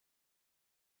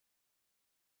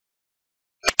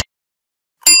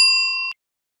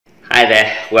Hi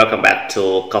there, welcome back to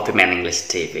CoffeeMan English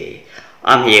TV.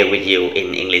 I'm here with you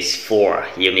in English 4,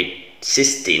 Unit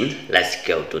 16. Let's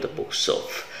go to the bookshop.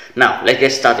 Now, let's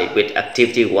get started with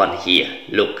activity 1 here.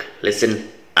 Look, listen,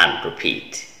 and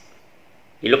repeat.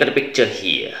 You look at the picture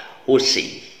here. Who is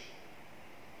she?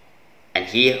 And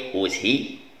here, who is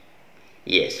he?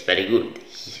 Yes, very good.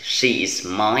 She is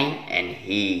mine and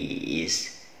he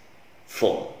is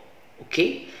Phong.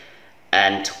 Okay?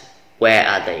 And where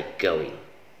are they going?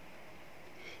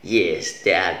 Yes,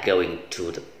 they are going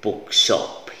to the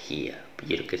bookshop here.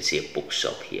 You can see a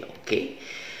bookshop here, okay?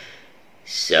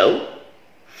 So,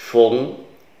 Phong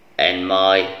and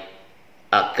Mai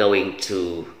are going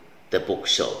to the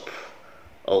bookshop.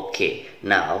 Okay,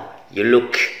 now you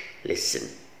look, listen,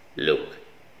 look,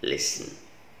 listen.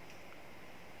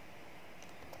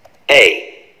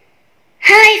 A.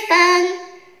 Hi, Phong.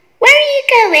 Where are you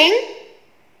going?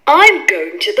 I'm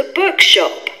going to the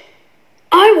bookshop.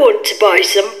 I want to buy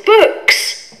some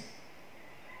books.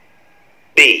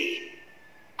 B.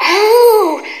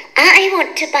 Oh, I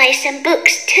want to buy some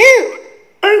books too.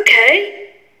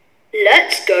 Okay,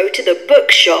 let's go to the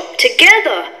bookshop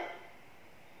together.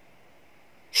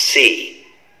 C.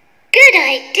 Good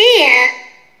idea.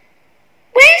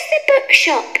 Where's the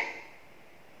bookshop?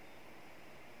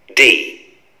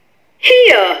 D.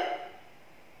 Here.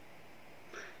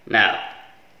 Now,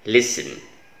 listen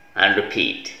and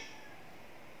repeat.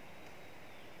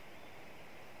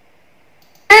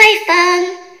 Hi, Phong.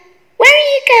 Where are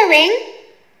you going?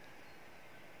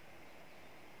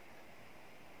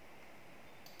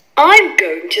 I'm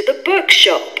going to the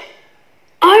bookshop.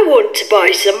 I want to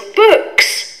buy some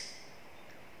books.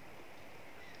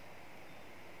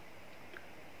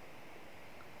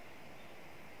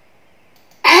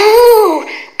 Oh,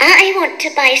 I want to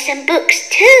buy some books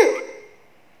too.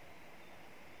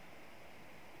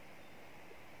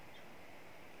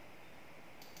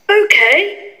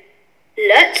 Okay,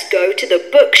 let's go to the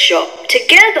bookshop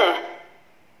together.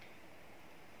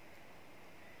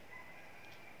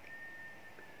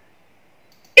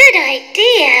 Good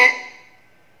idea.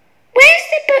 Where's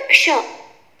the bookshop?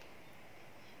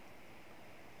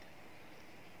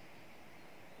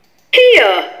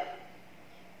 Here.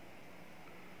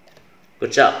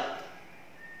 Good job.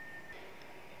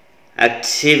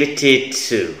 Activity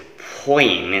 2.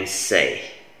 Point and say.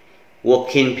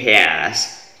 Walk in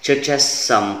pairs. Suggest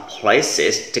some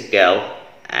places to go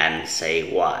and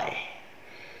say why.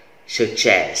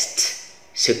 Suggest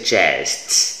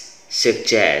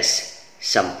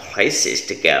some places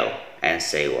to go and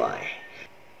say why.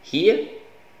 Here,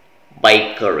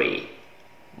 bakery.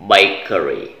 Buy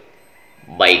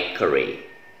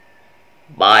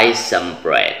some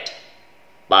bread.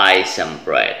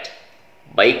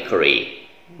 Bakery,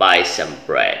 buy some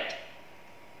bread.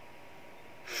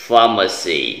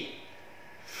 Pharmacy,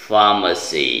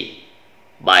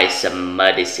 buy some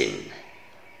medicine.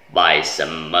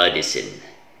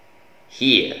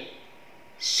 Here,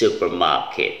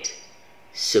 supermarket,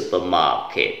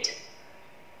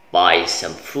 buy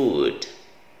some food.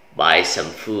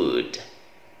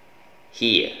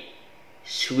 Here,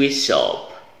 sweet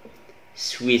shop,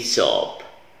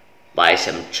 buy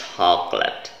some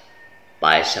chocolate.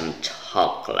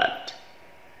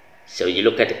 So you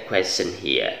look at the question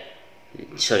here.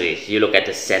 You look at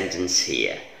the sentence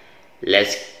here.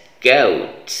 Let's go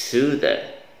to the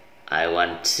I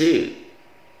want to.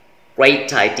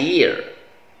 Great idea.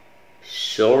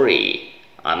 Sorry,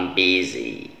 I'm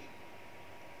busy.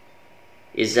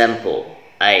 Example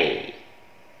A.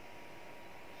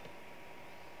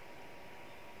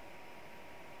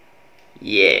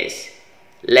 Yes,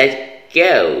 let's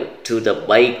go to the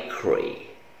bakery.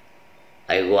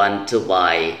 I want to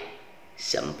buy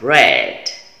some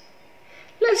bread.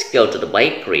 Let's go to the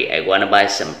bakery. I want to buy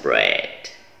some bread.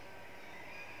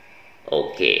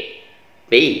 Okay.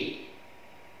 B.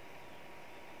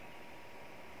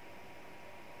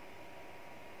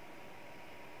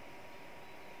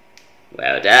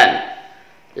 Well done.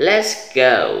 Let's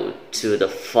go to the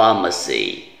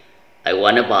pharmacy. I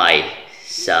want to buy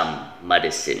some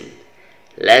medicine.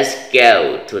 Let's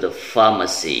go to the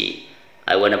pharmacy.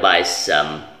 I want to buy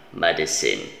some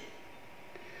medicine.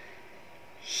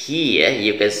 Here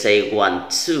you can say one,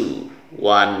 two,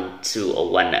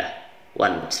 or wanna.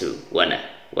 1, 2, wanna,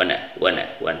 1,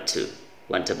 2,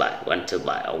 want to buy,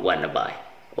 or wanna buy.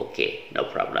 Okay, no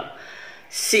problem.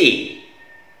 C.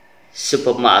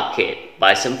 Supermarket,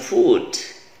 buy some food.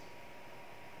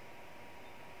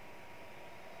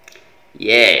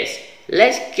 Yes,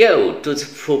 let's go to the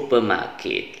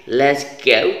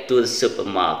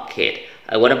supermarket.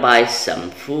 I want to buy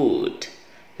some food.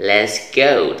 Let's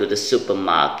go to the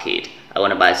supermarket. I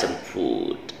want to buy some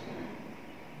food.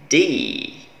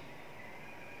 D.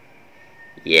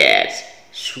 Yes,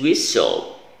 sweet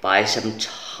shop, buy some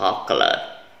chocolate.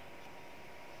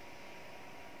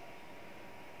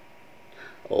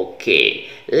 Okay,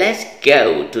 let's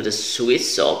go to the sweet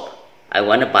shop. I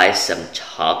want to buy some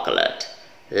chocolate.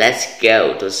 Let's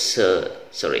go to the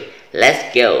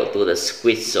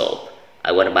sweet shop.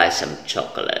 I want to buy some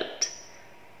chocolate.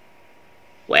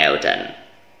 Well done.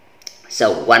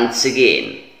 So once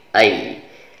again, A.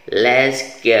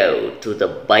 Let's go to the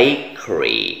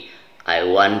bakery. I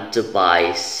want to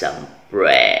buy some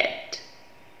bread.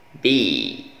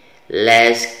 B.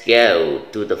 Let's go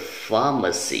to the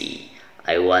pharmacy.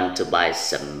 I want to buy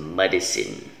some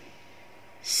medicine.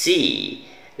 C.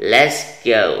 Let's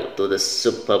go to the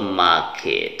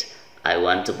supermarket. I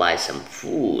want to buy some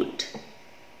food.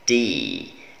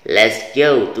 D. Let's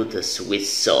go to the sweet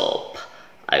shop.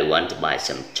 I want to buy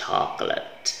some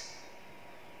chocolate.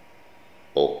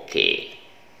 Okay,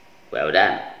 well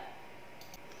done.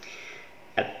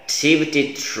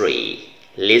 Activity 3.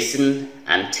 Listen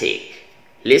and tick.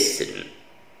 Listen,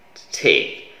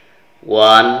 tick.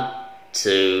 1,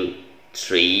 2,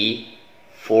 3,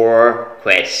 4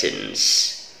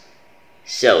 questions.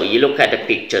 So you look at the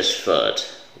pictures first.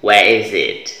 Where is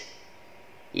it?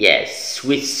 Yes,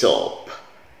 sweet shop,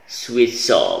 sweet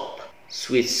shop,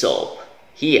 sweet shop.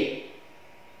 Here,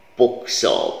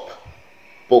 bookshop,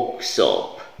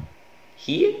 bookshop.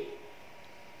 Here,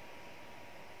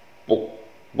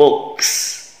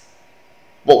 books,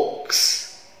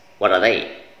 books. What are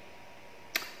they?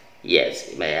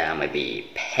 Yes, maybe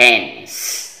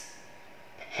pens,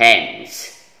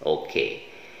 pens. Okay.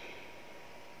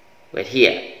 But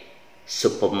here,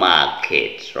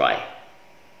 supermarket, right?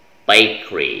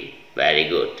 Bakery, very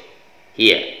good.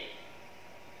 Here,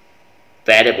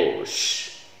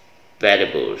 vegetables,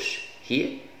 vegetables.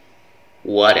 Here,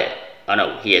 water. Oh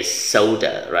no, here's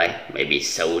soda, right? Maybe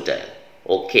soda.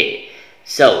 Okay,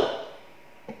 so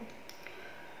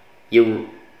you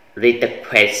read the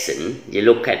question, you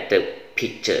look at the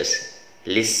pictures,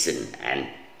 listen and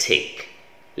tick.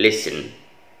 Listen,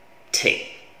 tick.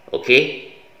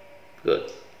 Okay,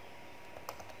 good.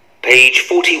 Page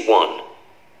 41.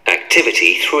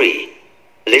 Activity 3.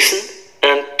 Listen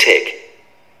and tick.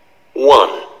 1.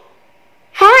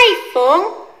 Hi,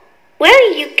 Thong. Where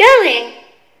are you going?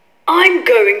 I'm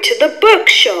going to the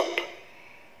bookshop.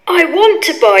 I want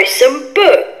to buy some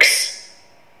books.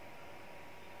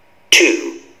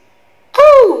 2.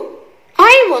 Oh,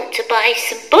 I want to buy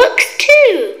some books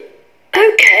too.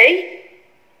 Okay,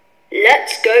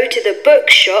 let's go to the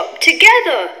bookshop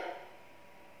together.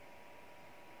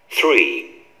 3.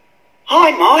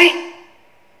 Hi, Mai.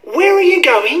 Where are you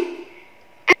going?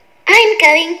 I'm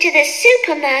going to the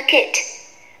supermarket.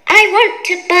 I want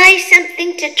to buy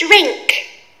something to drink.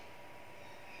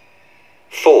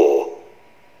 4.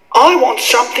 I want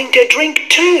something to drink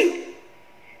too.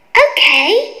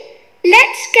 Okay,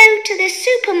 let's go to the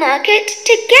supermarket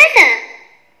together.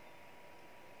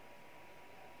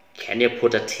 Can you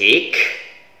put a tick?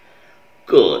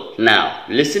 Good. Now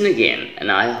listen again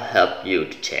and I'll help you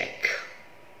to check.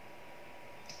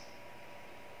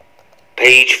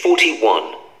 Page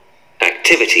 41.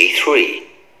 Activity 3.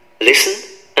 Listen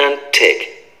and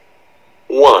tick.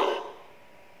 1.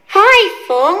 Hi,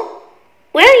 Thong.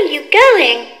 Where are you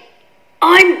going?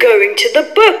 I'm going to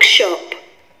the bookshop.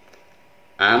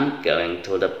 I'm going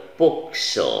to the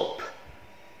bookshop.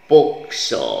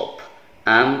 Bookshop.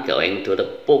 I'm going to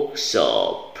the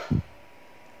bookshop.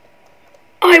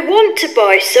 I want to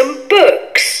buy some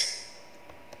books.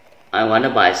 I want to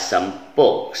buy some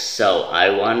books. So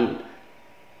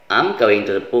I'm going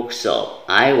to the bookshop.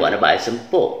 I want to buy some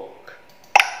book.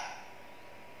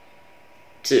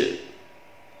 2.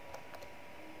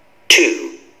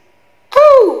 2.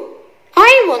 Oh,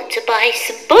 I want to buy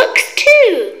some books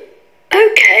too.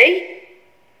 Okay,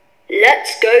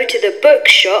 let's go to the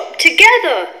bookshop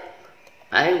together.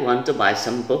 I want to buy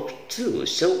some books too.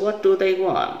 So what do they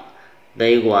want?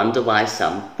 They want to buy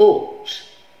some books.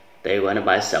 They want to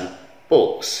buy some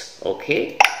books.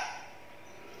 Okay?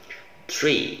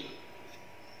 3.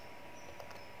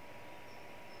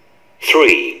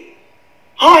 3.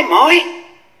 Hi, Mai.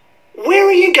 Where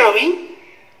are you going?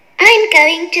 I'm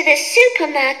going to the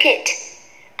supermarket.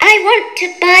 I want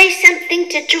to buy something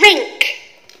to drink.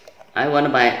 I'm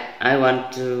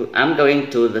going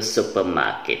to the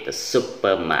supermarket. The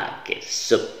supermarket.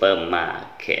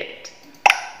 Supermarket.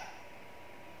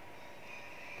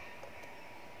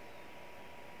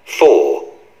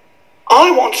 4.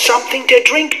 I want something to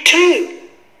drink too.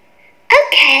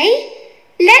 Okay,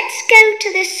 let's go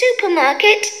to the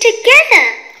supermarket together.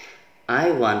 I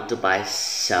want to buy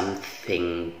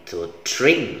something to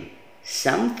drink.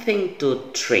 Something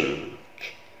to drink.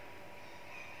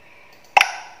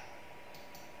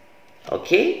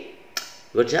 Okay,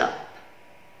 good job.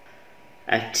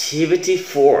 Activity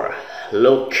 4.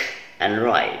 Look and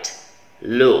write.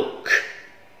 Look,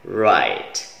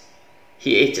 write.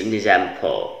 Here is an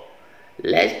example.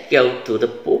 Let's go to the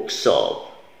bookshop.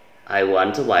 I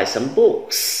want to buy some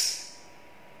books.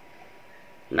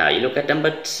 Now you look at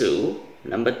number 2,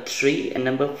 number 3, and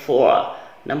number 4.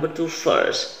 Number 2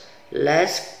 first.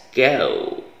 Let's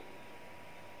go.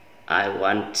 I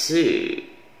want to.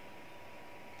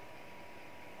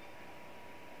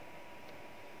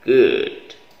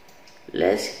 Good.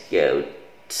 Let's go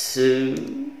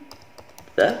to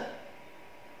the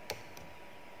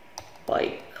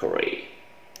bakery.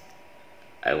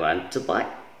 I want to buy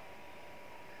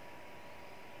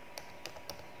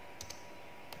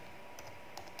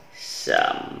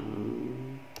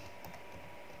some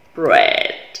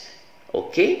bread.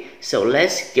 Okay, so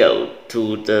let's go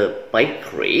to the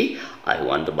bakery. I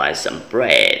want to buy some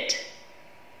bread.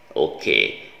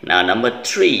 Okay, now number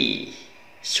 3,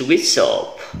 sweet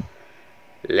shop.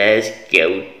 Let's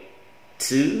go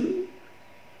to.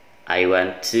 I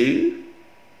want to.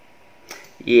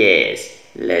 Yes,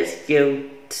 let's go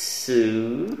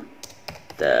to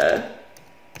the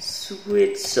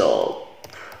sweet shop.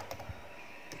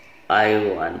 I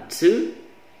want to.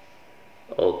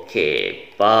 Okay,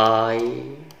 buy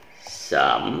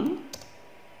some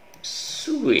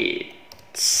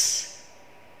sweets.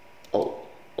 Oh,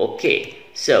 okay.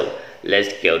 So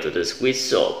let's go to the sweet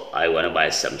shop. I want to buy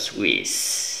some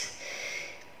sweets.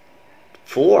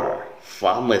 4.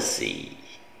 Pharmacy.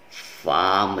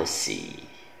 Pharmacy.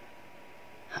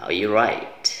 How you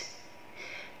write?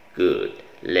 Good.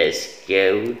 Let's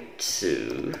go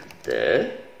to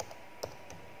the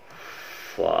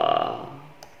pharmacy.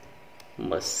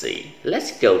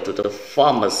 Let's go to the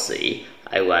pharmacy.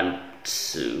 I want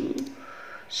to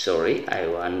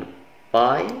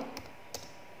buy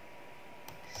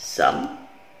some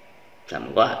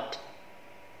what?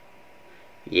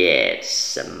 Yes,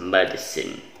 some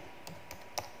medicine.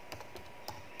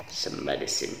 Some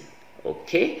medicine.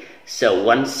 Okay, so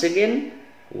once again,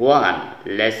 1.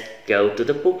 Let's go to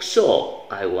the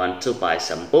bookshop. I want to buy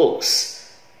some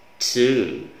books.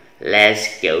 2.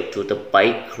 Let's go to the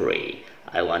bakery.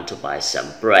 I want to buy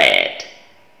some bread.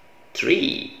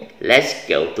 3. Let's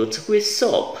go to the sweet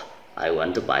shop. I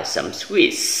want to buy some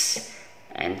sweets.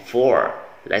 And 4.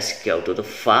 Let's go to the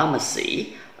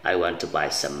pharmacy. I want to buy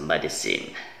some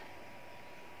medicine.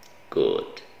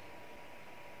 Good.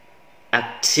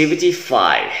 Activity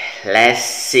 5. Let's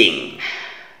sing.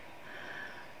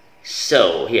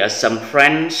 So here are some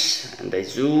friends, and the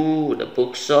zoo, the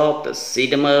bookshop, the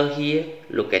cinema here.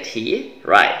 Look at here.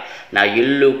 Right. Now you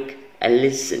look and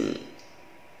listen.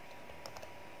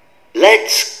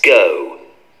 Let's go.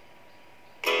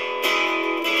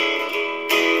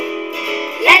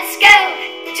 Let's go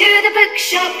to the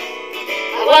bookshop.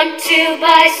 I want to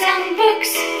buy some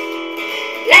books.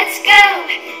 Let's go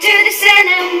to the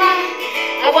cinema.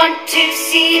 I want to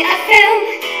see a film.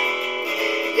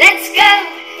 Let's go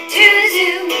to the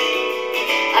zoo.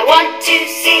 I want to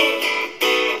see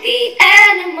the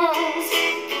animals.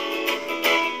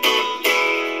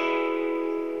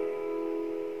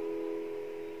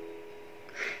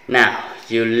 Now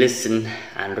you listen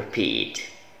and repeat.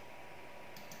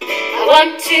 I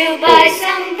want to buy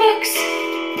some books.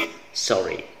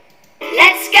 Sorry.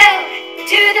 Let's go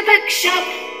to the bookshop.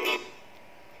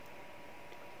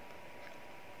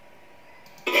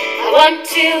 I want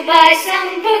to buy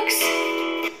some books.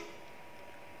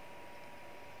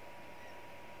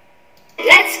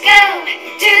 Let's go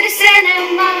to the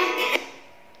cinema.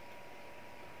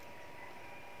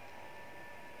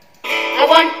 I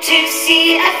want to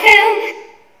see a film.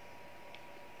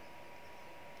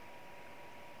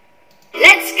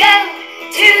 Let's go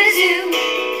to the zoo.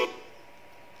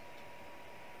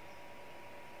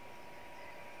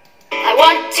 I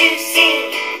want to see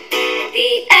the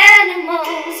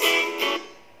animals.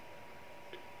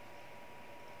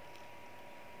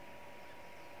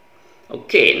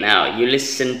 Okay, now you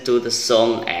listen to the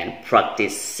song and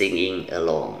practice singing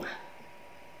along.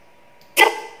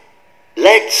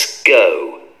 Let's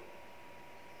go.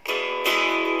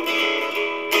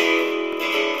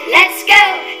 Let's go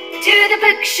to the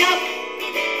bookshop.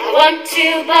 I want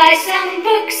to buy some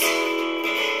books.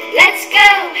 Let's go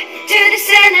to the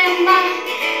cinema.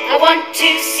 I want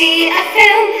to see a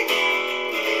film.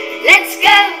 Let's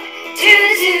go to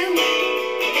the zoo.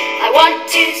 I want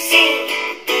to see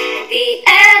the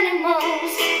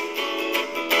animals.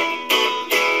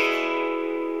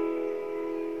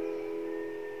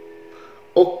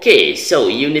 Okay, so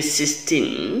Unit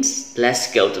 16,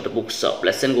 let's go to the bookshop.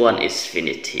 Lesson 1 is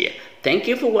finished here. Thank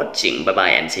you for watching. Bye bye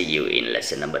and see you in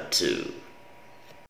lesson number 2.